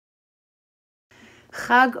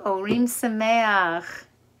Chag Orim Sameach.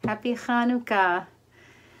 Happy Hanukkah.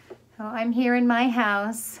 Oh, I'm here in my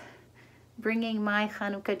house bringing my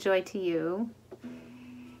Hanukkah joy to you.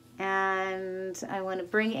 And I want to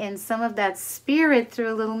bring in some of that spirit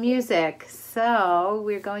through a little music. So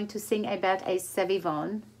we're going to sing about a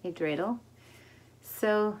Svivon, a dreidel.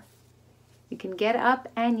 So you can get up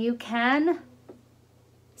and you can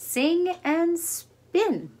sing and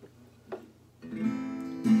spin.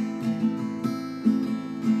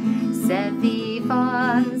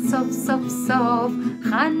 Svivon, sof, sof, sof,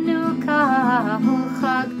 Hanukkah hu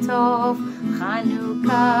chag tov,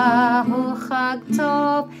 Hanukkah hu chag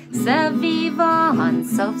tov, Svivon,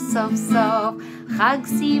 sof, sof, sof, Chag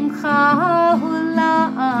simcha hu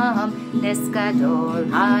la'am, nes gadol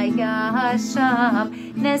haya sham,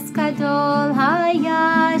 nes gadol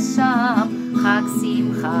haya sham, Chag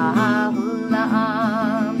simcha hu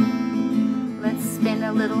la'am. Let's spin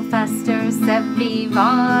a little faster.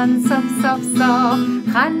 Svivon, sof, sof, sof,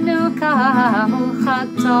 Hanukkah hu chag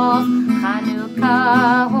tov,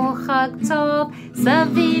 Hanukkah hu chag tov,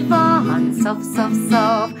 Svivon, sof, sof,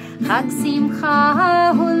 sof, Chag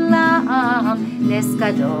simcha hu la'am, nes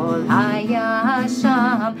gadol haya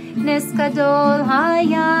sham, nes gadol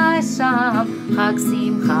haya sham, Chag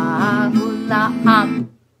simcha hu la'am.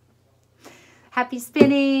 Happy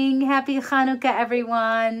spinning, happy Hanukkah,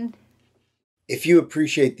 everyone. If you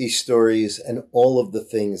appreciate these stories and all of the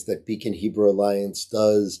things that Beacon Hebrew Alliance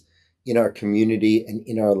does in our community and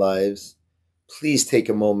in our lives, please take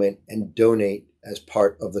a moment and donate as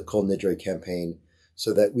part of the Kol Nidre campaign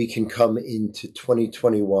so that we can come into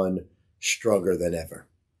 2021 stronger than ever.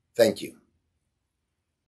 Thank you.